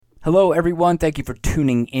Hello, everyone. Thank you for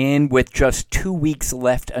tuning in. With just 2 weeks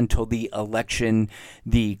left until the election,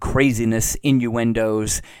 the craziness,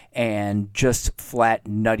 innuendos, and just flat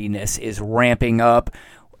nuttiness is ramping up.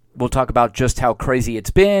 We'll talk about just how crazy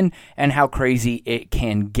it's been and how crazy it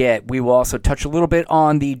can get. We will also touch a little bit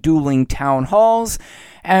on the dueling town halls,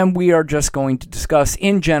 and we are just going to discuss,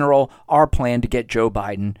 in general, our plan to get Joe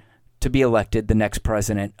Biden to be elected the next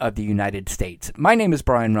president of the United States. My name is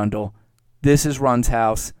Brian Rundle. This is Run's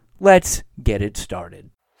House. Let's get it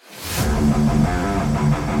started.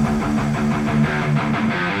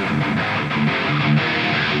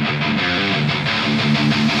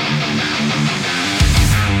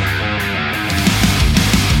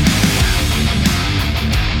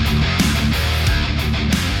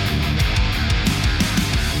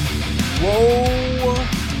 Whoa,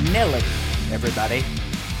 Nelly, everybody.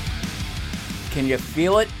 Can you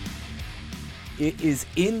feel it? It is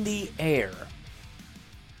in the air.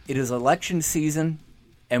 It is election season,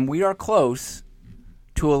 and we are close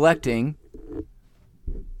to electing,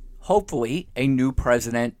 hopefully, a new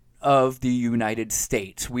president of the United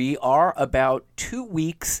States. We are about 2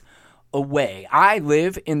 weeks away. I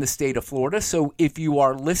live in the state of Florida, so if you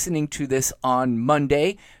are listening to this on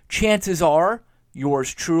Monday, chances are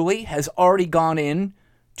yours truly has already gone in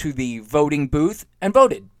to the voting booth and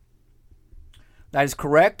voted. That is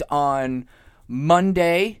correct. On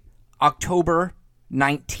Monday, October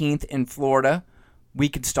 19th in Florida, we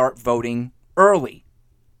can start voting early.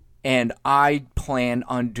 And I plan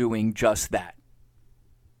on doing just that.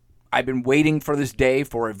 I've been waiting for this day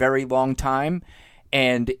for a very long time,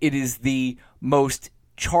 and it is the most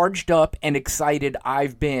charged up and excited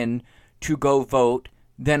I've been to go vote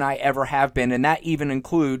than I ever have been. And that even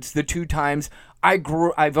includes the 2 times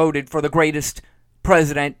I voted for the greatest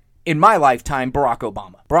president in my lifetime, Barack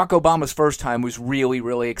Obama. Barack Obama's first time was really,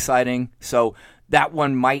 really exciting. So that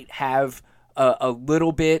one might have a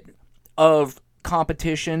little bit of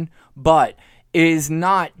competition, but it is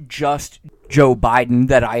not just Joe Biden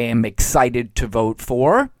that I am excited to vote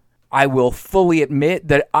for. I will fully admit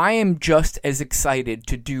that I am just as excited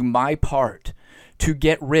to do my part to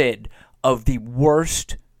get rid of the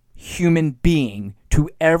worst human being to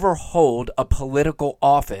ever hold a political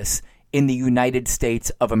office in the United States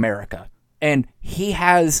of America. And he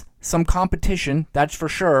has some competition, that's for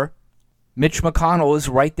sure. Mitch McConnell is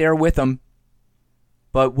right there with him,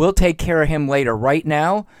 but we'll take care of him later. Right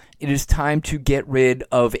now, it is time to get rid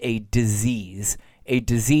of a disease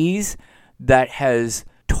that has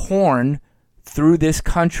torn through this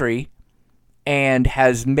country and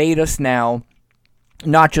has made us now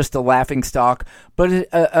not just a laughingstock, but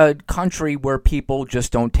a country where people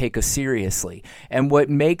just don't take us seriously. And what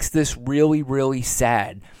makes this really, really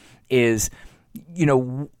sad is, you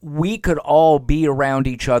know, we could all be around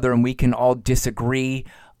each other and we can all disagree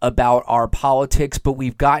about our politics, but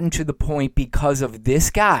we've gotten to the point because of this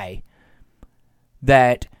guy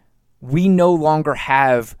that we no longer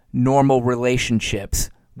have normal relationships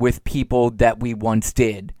with people that we once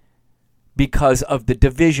did because of the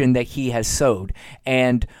division that he has sowed.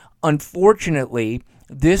 And unfortunately,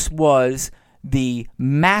 this was the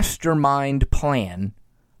mastermind plan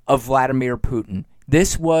of Vladimir Putin.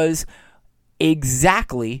 This was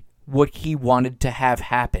exactly what he wanted to have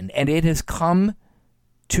happen. And it has come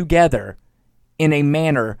together in a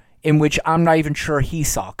manner in which I'm not even sure he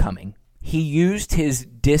saw coming. He used his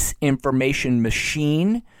disinformation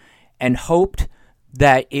machine and hoped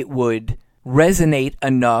that it would resonate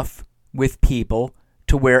enough with people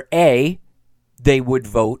to where A, they would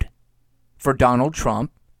vote for Donald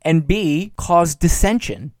Trump, and B, cause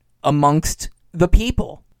dissension amongst the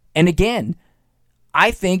people. And again,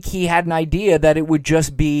 I think he had an idea that it would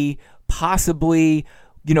just be possibly,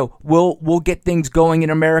 you know, we'll get things going in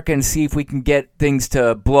America and see if we can get things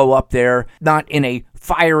to blow up there, not in a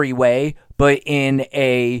fiery way, but in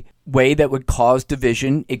a way that would cause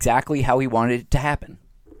division, exactly how he wanted it to happen.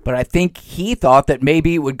 But I think he thought that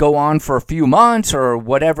maybe it would go on for a few months or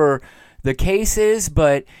whatever the case is,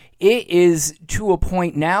 but it is to a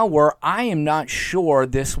point now where I am not sure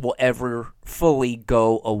this will ever fully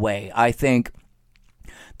go away. I think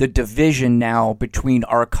the division now between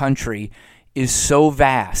our country is so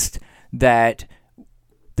vast that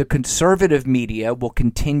the conservative media will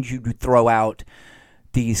continue to throw out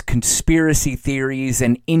these conspiracy theories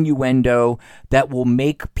and innuendo that will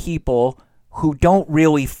make people who don't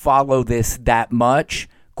really follow this that much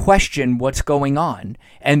question what's going on.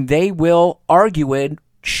 And they will argue it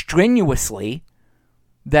strenuously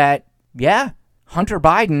that, yeah, Hunter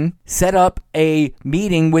Biden set up a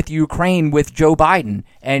meeting with Ukraine with Joe Biden,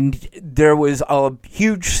 and there was a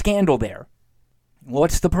huge scandal there.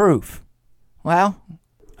 What's the proof? Well,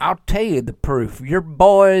 I'll tell you the proof. Your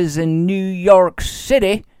boys in New York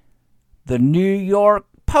City, the New York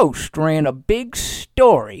Post ran a big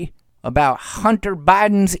story about Hunter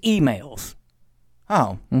Biden's emails.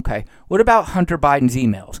 Oh, okay. What about Hunter Biden's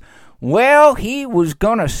emails? Well, he was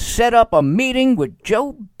going to set up a meeting with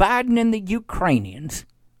Joe Biden and the Ukrainians.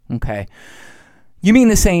 Okay. You mean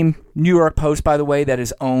the same New York Post, by the way, that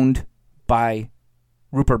is owned by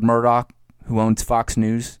Rupert Murdoch, who owns Fox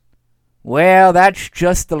News? Well, that's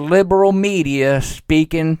just the liberal media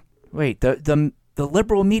speaking. Wait, the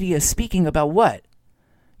liberal media is speaking about what?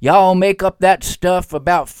 Y'all make up that stuff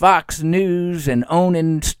about Fox News and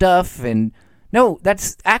owning stuff, and no,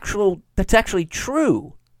 that's actually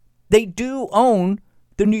true. They do own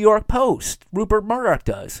the New York Post. Rupert Murdoch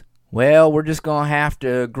does. Well, we're just going to have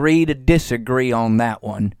to agree to disagree on that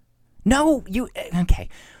one. No, okay.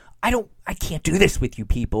 I can't do this with you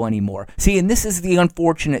people anymore. See, and this is the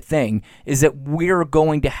unfortunate thing, is that we're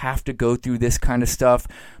going to have to go through this kind of stuff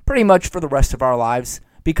pretty much for the rest of our lives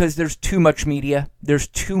because there's too much media. There's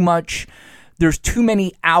too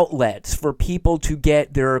many outlets for people to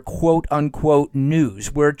get their quote-unquote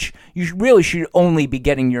news, which you really should only be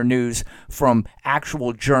getting your news from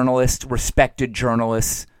actual journalists, respected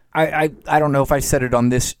journalists. I don't know if I said it on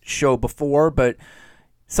this show before, but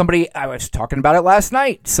I was talking about it last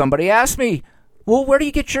night. Somebody asked me, well, where do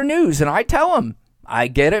you get your news? And I tell them, I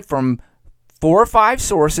get it from 4 or 5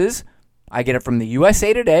 sources. I get it from the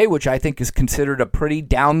USA Today, which I think is considered a pretty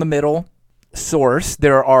down-the-middle source.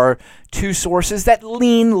 There are 2 sources that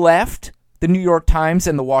lean left, the New York Times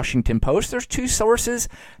and the Washington Post. There's 2 sources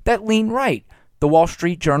that lean right, the Wall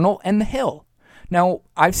Street Journal and the Hill. Now,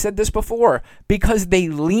 I've said this before, because they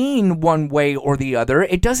lean one way or the other,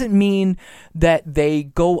 it doesn't mean that they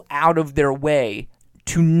go out of their way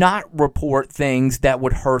to not report things that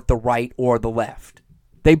would hurt the right or the left.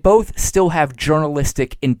 They both still have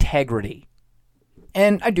journalistic integrity.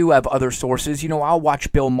 And I do have other sources. I'll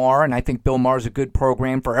watch Bill Maher, and I think Bill Maher is a good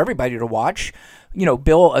program for everybody to watch.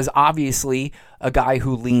 Bill is obviously a guy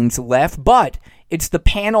who leans left, but it's the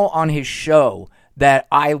panel on his show that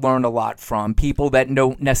I learn a lot from, people that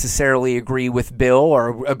don't necessarily agree with Bill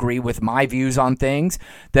or agree with my views on things,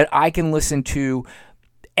 that I can listen to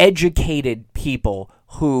educated people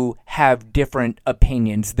who have different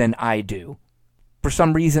opinions than I do. For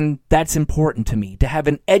some reason, that's important to me, to have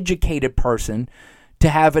an educated person, to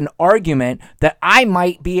have an argument that I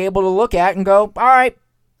might be able to look at and go, all right,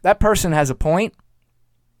 that person has a point.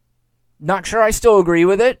 Not sure I still agree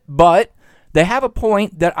with it, but they have a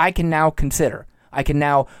point that I can now consider. I can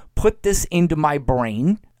now put this into my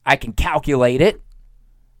brain, I can calculate it,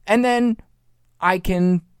 and then I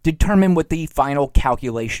can determine what the final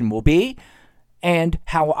calculation will be and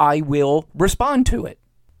how I will respond to it.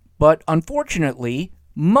 But unfortunately,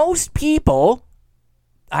 most people,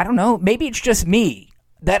 I don't know, maybe it's just me,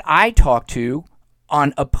 that I talk to on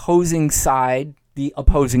the opposing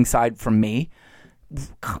side from me,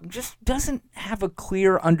 just doesn't have a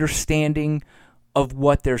clear understanding of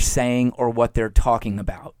what they're saying or what they're talking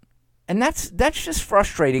about. And that's just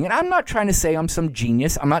frustrating. And I'm not trying to say I'm some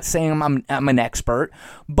genius. I'm not saying I'm an expert.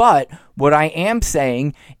 But what I am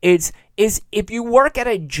saying is if you work at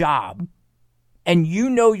a job and you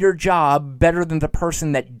know your job better than the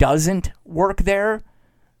person that doesn't work there,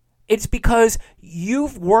 it's because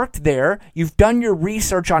you've worked there, you've done your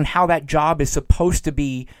research on how that job is supposed to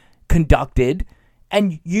be conducted,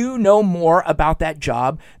 and you know more about that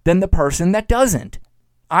job than the person that doesn't.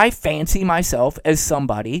 I fancy myself as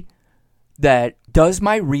somebody that does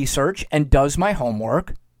my research and does my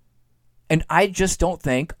homework, and I just don't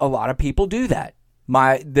think a lot of people do that.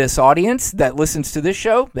 This audience that listens to this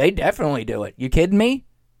show, they definitely do it. You kidding me?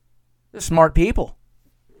 They're smart people,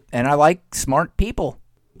 and I like smart people.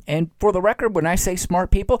 And for the record, when I say smart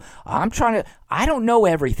people, I don't know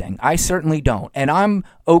everything. I certainly don't. And I'm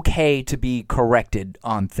okay to be corrected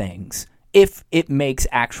on things if it makes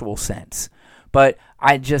actual sense. But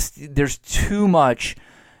there's too much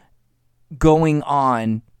going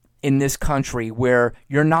on in this country where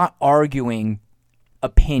you're not arguing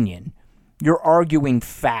opinion. You're arguing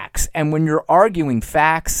facts. And when you're arguing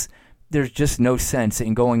facts, there's just no sense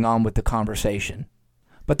in going on with the conversation.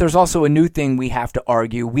 But there's also a new thing we have to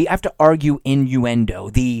argue. We have to argue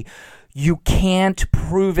innuendo. You can't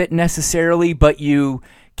prove it necessarily, but you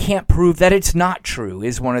can't prove that it's not true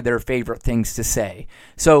is one of their favorite things to say.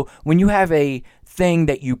 So when you have a thing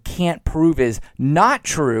that you can't prove is not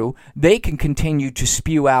true, they can continue to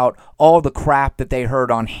spew out all the crap that they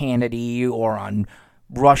heard on Hannity or on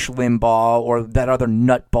Rush Limbaugh or that other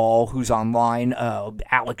nutball who's online,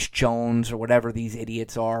 Alex Jones or whatever these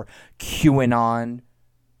idiots are, QAnon.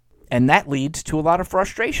 And that leads to a lot of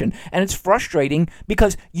frustration. And it's frustrating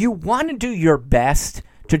because you want to do your best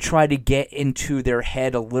to try to get into their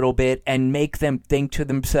head a little bit and make them think to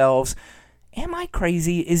themselves, am I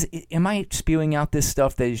crazy? Am I spewing out this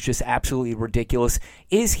stuff that is just absolutely ridiculous?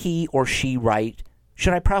 Is he or she right?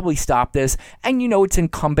 Should I probably stop this? And it's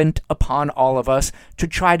incumbent upon all of us to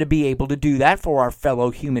try to be able to do that for our fellow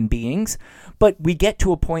human beings. But we get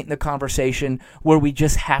to a point in the conversation where we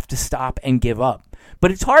just have to stop and give up.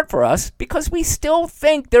 But it's hard for us because we still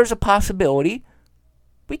think there's a possibility.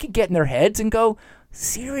 We could get in their heads and go,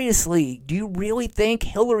 seriously, do you really think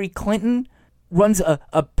Hillary Clinton runs a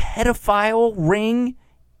pedophile ring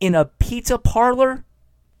in a pizza parlor?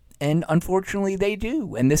 And unfortunately they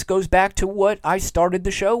do. And this goes back to what I started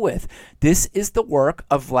the show with. This is the work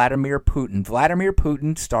of Vladimir Putin. Vladimir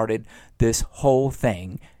Putin started this whole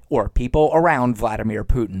thing, or people around Vladimir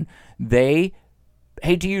Putin. They,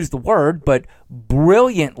 hate to use the word, but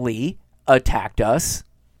brilliantly attacked us,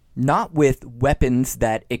 not with weapons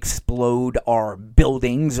that explode our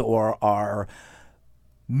buildings or our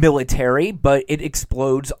military, but it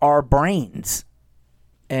explodes our brains.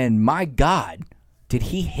 And my God, did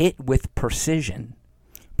he hit with precision.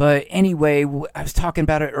 But anyway, I was talking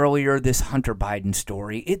about it earlier, this Hunter Biden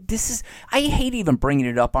story. I hate even bringing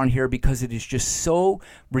it up on here because it is just so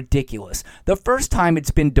ridiculous. The first time it's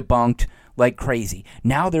been debunked like crazy.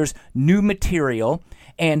 Now there's new material.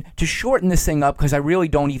 And to shorten this thing up, because I really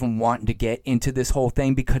don't even want to get into this whole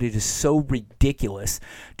thing because it is so ridiculous.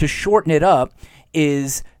 To shorten it up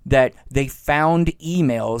is that they found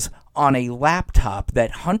emails on a laptop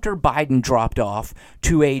that Hunter Biden dropped off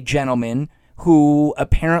to a gentleman who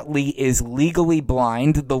apparently is legally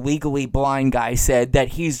blind. The legally blind guy said that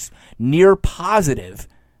he's near positive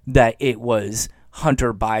that it was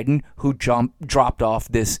Hunter Biden who dropped off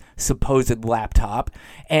this supposed laptop.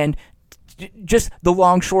 And just the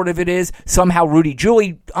long short of it is somehow Rudy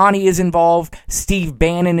Giuliani is involved, Steve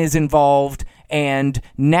Bannon is involved, and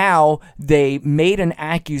now they made an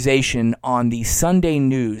accusation on the Sunday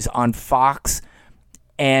News on Fox,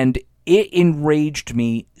 and it enraged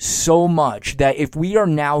me so much that if we are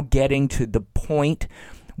now getting to the point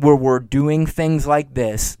where we're doing things like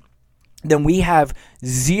this, then we have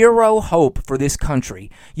zero hope for this country.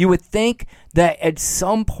 You would think that at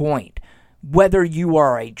some point, whether you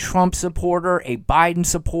are a Trump supporter, a Biden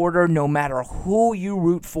supporter, no matter who you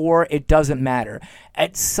root for, it doesn't matter.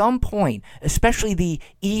 At some point, especially the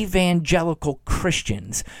evangelical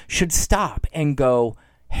Christians should stop and go,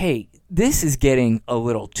 hey, this is getting a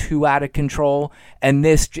little too out of control, and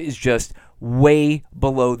this is just way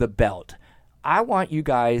below the belt. I want you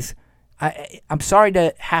guys, I'm sorry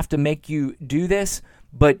to have to make you do this,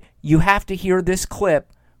 but you have to hear this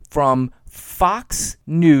clip from Fox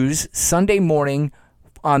News Sunday morning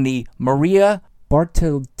on the Maria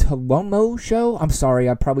Bartiromo show. I'm sorry,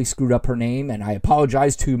 I probably screwed up her name, and I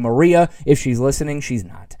apologize to Maria if she's listening. She's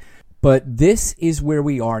not. But this is where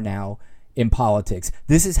we are now in politics.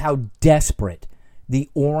 This is how desperate the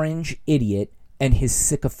orange idiot and his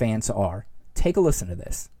sycophants are. Take a listen to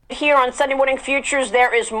this. Here on Sunday Morning Futures,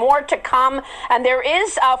 there is more to come, and there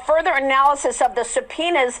is further analysis of the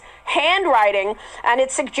subpoena's handwriting, and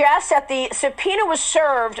it suggests that the subpoena was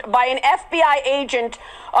served by an FBI agent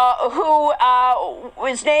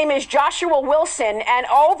his name is Joshua Wilson, and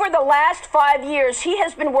over the last 5 years, he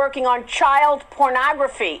has been working on child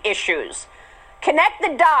pornography issues. Connect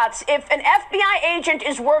the dots. If an FBI agent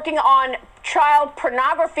is working on child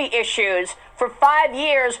pornography issues for 5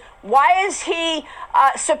 years, why is he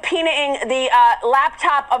subpoenaing the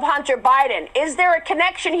laptop of Hunter Biden? Is there a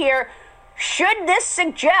connection here? Should this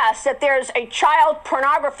suggest that there's a child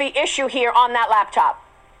pornography issue here on that laptop?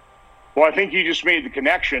 Well, I think you just made the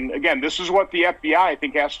connection. Again, this is what the FBI, I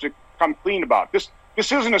think, has to come clean about. This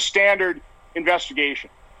isn't a standard investigation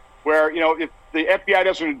where, if the FBI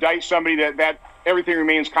doesn't indict somebody, that everything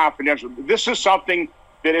remains confidential. This is something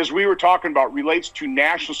that, as we were talking about, relates to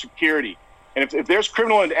national security. And if there's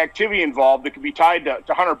criminal activity involved that could be tied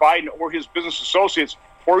to Hunter Biden or his business associates,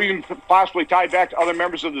 or even possibly tied back to other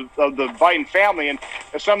members of the Biden family, and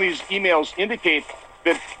as some of these emails indicate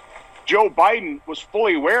that Joe Biden was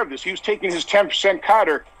fully aware of this. He was taking his 10% cut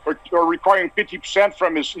or requiring 50%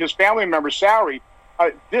 from his family member's salary.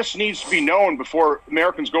 This needs to be known before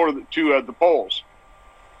Americans go to the polls.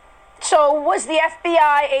 So was the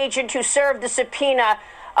FBI agent who served the subpoena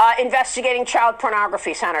investigating child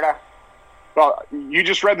pornography, Senator? Well, you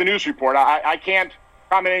just read the news report. I can't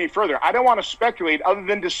comment any further. I don't want to speculate other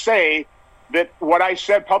than to say that what I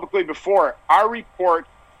said publicly before, our report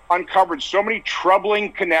uncovered so many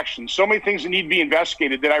troubling connections, so many things that need to be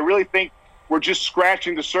investigated that I really think we're just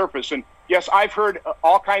scratching the surface. And yes, I've heard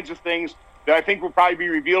all kinds of things that I think will probably be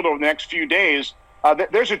revealed over the next few days.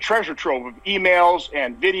 There's a treasure trove of emails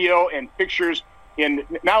and video and pictures in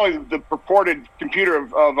not only the purported computer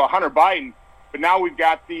of Hunter Biden, but now we've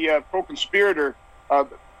got the co-conspirator,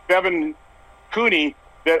 Bevan Cooney,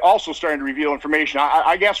 that also starting to reveal information.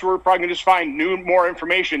 I guess we're probably going to just find more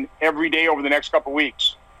information every day over the next couple of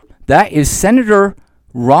weeks. That is Senator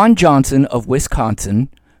Ron Johnson of Wisconsin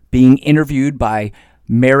being interviewed by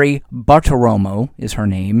Mary Bartiromo is her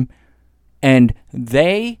name, and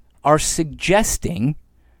they are suggesting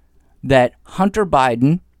that Hunter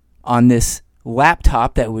Biden, on this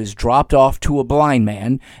laptop that was dropped off to a blind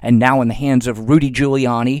man and now in the hands of Rudy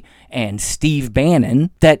Giuliani and Steve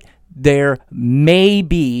Bannon, that there may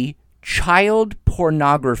be child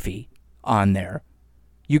pornography on there.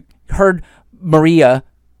 You heard Maria,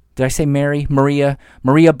 did I say Mary? Maria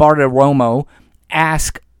Bartiromo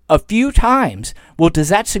ask a few times, well, does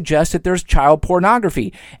that suggest that there's child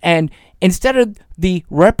pornography? And instead of the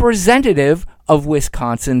representative of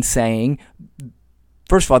Wisconsin saying,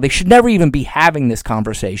 first of all, they should never even be having this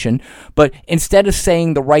conversation, but instead of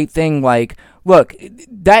saying the right thing like, look,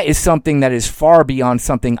 that is something that is far beyond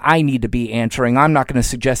something I need to be answering. I'm not going to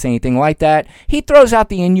suggest anything like that. He throws out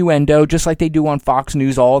the innuendo, just like they do on Fox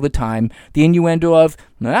News all the time. The innuendo of,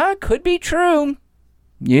 could be true.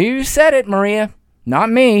 You said it, Maria,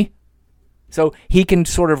 not me. So he can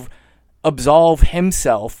sort of absolve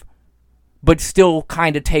himself, but still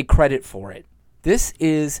kind of take credit for it. This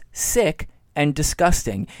is sick and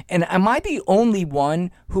disgusting. And am I the only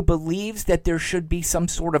one who believes that there should be some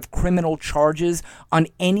sort of criminal charges on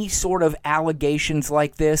any sort of allegations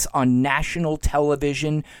like this on national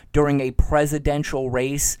television during a presidential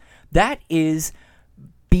race? That is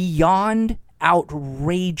beyond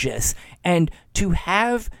outrageous. And to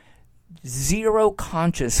have zero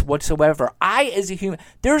conscience whatsoever, as a human,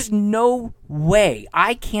 there's no way,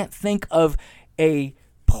 I can't think of a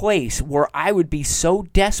place where I would be so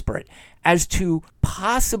desperate as to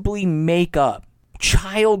possibly make up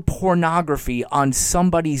child pornography on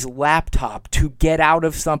somebody's laptop to get out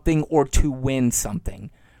of something or to win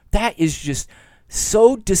something. That is just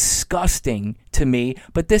so disgusting to me,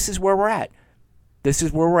 but this is where we're at. This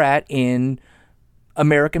is where we're at in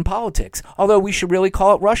American politics. Although we should really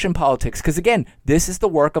call it Russian politics, because again, this is the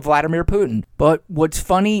work of Vladimir Putin. But what's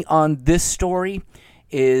funny on this story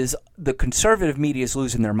is the conservative media is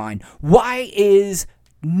losing their mind. Why is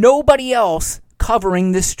nobody else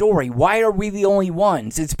covering this story? Why are we the only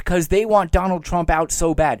ones? It's because they want Donald Trump out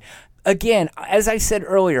so bad. Again, as I said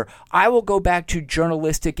earlier, I will go back to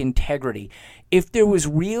journalistic integrity. If there was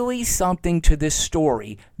really something to this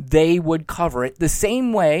story, they would cover it the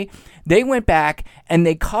same way they went back and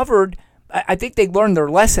they covered. I think they learned their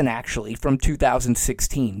lesson, actually, from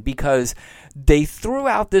 2016, because they threw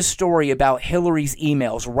out this story about Hillary's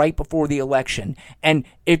emails right before the election. And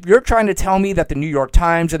if you're trying to tell me that the New York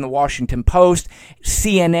Times and the Washington Post,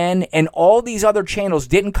 CNN, and all these other channels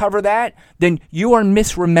didn't cover that, then you are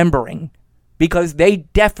misremembering, because they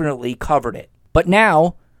definitely covered it. But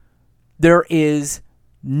now there is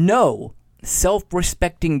no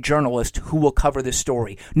self-respecting journalist who will cover this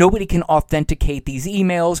story. Nobody can authenticate these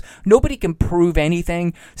emails. Nobody can prove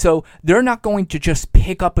anything. So they're not going to just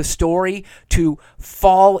pick up a story to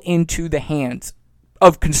fall into the hands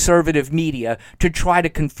of conservative media to try to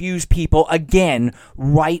confuse people again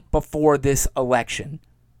right before this election.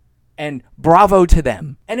 And bravo to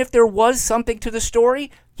them. And if there was something to the story,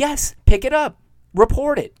 yes, pick it up.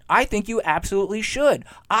 Report it. I think you absolutely should.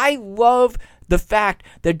 I love the fact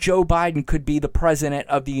that Joe Biden could be the president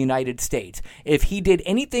of the United States. If he did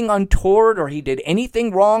anything untoward or he did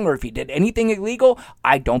anything wrong or if he did anything illegal,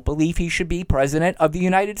 I don't believe he should be president of the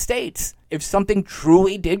United States. If something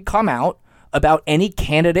truly did come out about any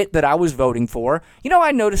candidate that I was voting for,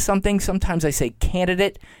 I noticed something. Sometimes I say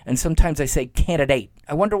candidate and sometimes I say candidate.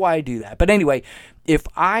 I wonder why I do that. But anyway, if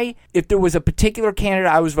there was a particular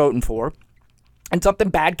candidate I was voting for and something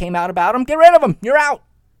bad came out about him, get rid of him. You're out.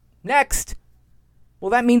 Next. Well,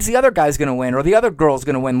 that means the other guy's going to win or the other girl's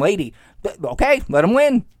going to win, lady. Okay, let them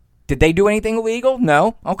win. Did they do anything illegal?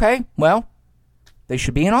 No. Okay, well, they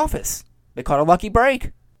should be in office. They caught a lucky break.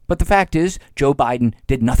 But the fact is, Joe Biden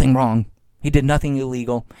did nothing wrong. He did nothing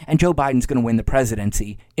illegal. And Joe Biden's going to win the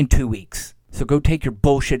presidency in 2 weeks. So go take your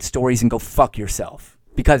bullshit stories and go fuck yourself.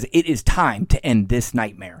 Because it is time to end this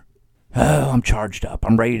nightmare. Oh, I'm charged up.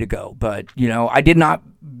 I'm ready to go. But,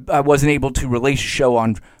 I wasn't able to release a show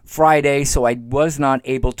on Friday, so I was not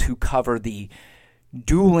able to cover the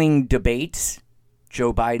dueling debates,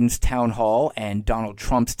 Joe Biden's town hall and Donald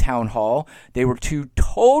Trump's town hall. They were two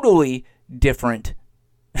totally different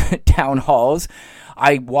town halls.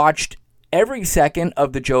 I watched every second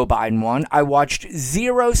of the Joe Biden one. I watched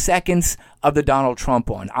 0 seconds of the Donald Trump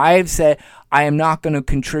one. I have said I am not going to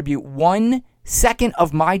contribute 1 second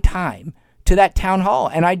of my time to that town hall,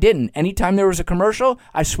 and I didn't. Anytime there was a commercial,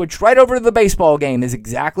 I switched right over to the baseball game, is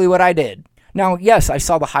exactly what I did. Now, yes, I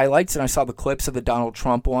saw the highlights and I saw the clips of the Donald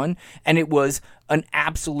Trump one, and it was an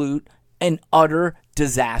absolute and utter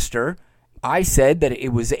disaster. I said that it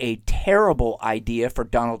was a terrible idea for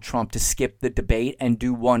Donald Trump to skip the debate and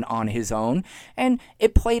do one on his own, and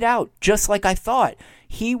it played out just like I thought.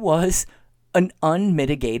 He was an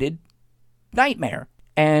unmitigated nightmare.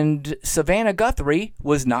 And Savannah Guthrie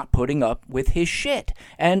was not putting up with his shit.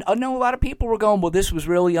 And I know a lot of people were going, well, this was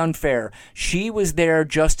really unfair. She was there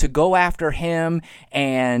just to go after him,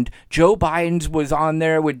 and Joe Biden was on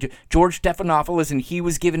there with George Stephanopoulos, and he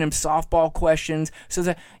was giving him softball questions.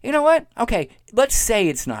 So, you know what? Okay, let's say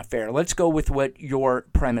it's not fair. Let's go with what your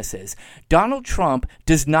premise is. Donald Trump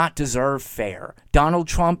does not deserve fair. Donald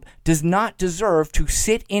Trump does not deserve to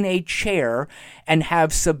sit in a chair and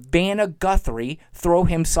have Savannah Guthrie throw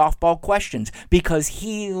him softball questions, because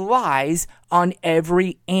he lies on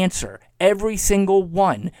every answer, every single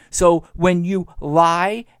one. So when you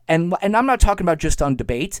lie, and I'm not talking about just on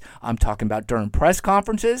debates, I'm talking about during press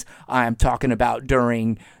conferences, I'm talking about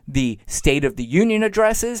during the State of the Union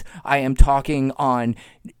addresses, I am talking on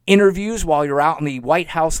interviews while you're out on the White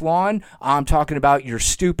House lawn, I'm talking about your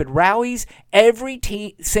stupid rallies. Every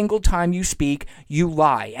single time you speak, you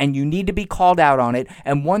lie, and you need to be called out on it.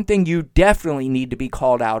 And one thing you definitely need to be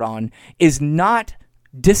called out on is not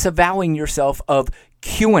disavowing yourself of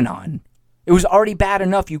QAnon. It was already bad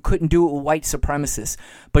enough you couldn't do it with white supremacists,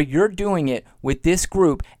 but you're doing it with this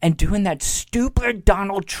group and doing that stupid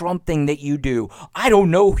Donald Trump thing that you do. I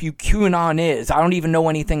don't know who QAnon is. I don't even know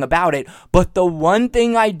anything about it, but the one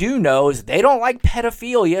thing I do know is they don't like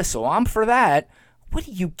pedophilia, so I'm for that. What,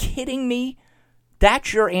 are you kidding me?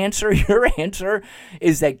 That's your answer? Your answer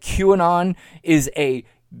is that QAnon is a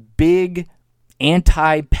big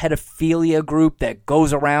anti-pedophilia group that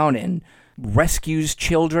goes around and rescues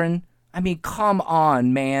children? I mean, come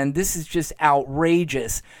on, man. This is just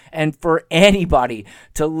outrageous. And for anybody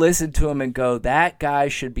to listen to him and go, that guy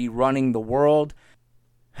should be running the world.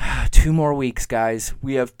 2 more weeks, guys.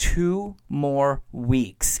 We have 2 more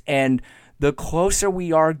weeks. And the closer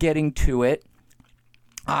we are getting to it,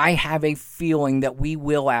 I have a feeling that we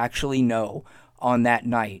will actually know on that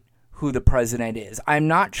night who the president is. I'm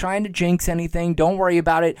not trying to jinx anything. Don't worry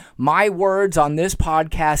about it. My words on this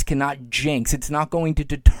podcast cannot jinx. It's not going to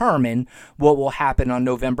determine what will happen on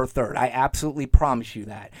November 3rd. I absolutely promise you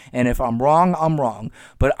that. And if I'm wrong, I'm wrong.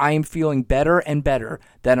 But I am feeling better and better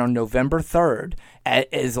that on November 3rd,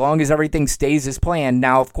 as long as everything stays as planned.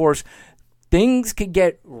 Now, of course, things could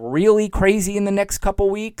get really crazy in the next couple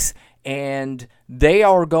weeks, and they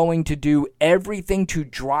are going to do everything to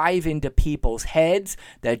drive into people's heads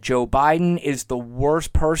that Joe Biden is the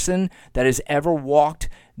worst person that has ever walked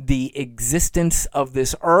the existence of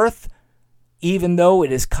this earth, even though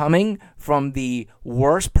it is coming from the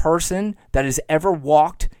worst person that has ever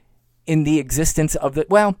walked in the existence of the...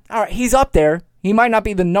 Well, all right, he's up there. He might not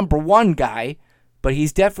be the number one guy, but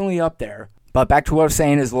he's definitely up there. But back to what I was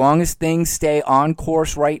saying, as long as things stay on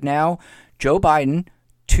course right now, Joe Biden,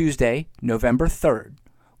 Tuesday, November 3rd,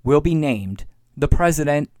 will be named the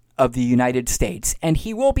President of the United States. And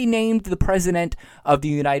he will be named the President of the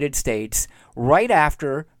United States right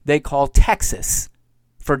after they call Texas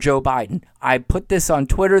for Joe Biden. I put this on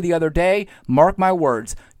Twitter the other day. Mark my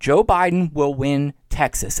words. Joe Biden will win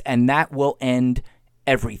Texas, and that will end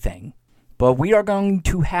everything. But we are going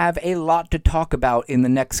to have a lot to talk about in the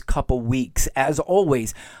next couple weeks. As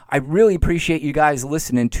always, I really appreciate you guys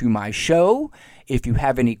listening to my show. If you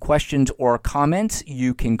have any questions or comments,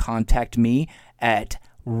 you can contact me at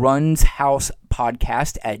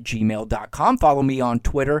runshousepodcast@gmail.com. Follow me on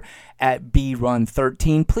Twitter at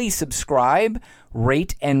brun13. Please subscribe,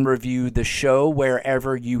 rate, and review the show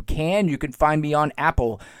wherever you can. You can find me on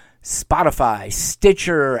Apple, Spotify,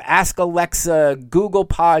 Stitcher, Ask Alexa, Google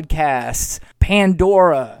Podcasts,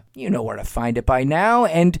 Pandora. You know where to find it by now.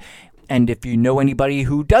 And if you know anybody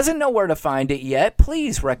who doesn't know where to find it yet,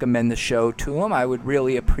 please recommend the show to them. I would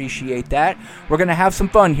really appreciate that. We're going to have some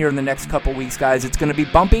fun here in the next couple weeks, guys. It's going to be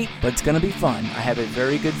bumpy, but it's going to be fun. I have a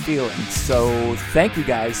very good feeling. So thank you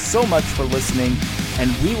guys so much for listening,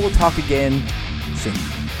 and we will talk again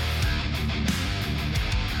soon.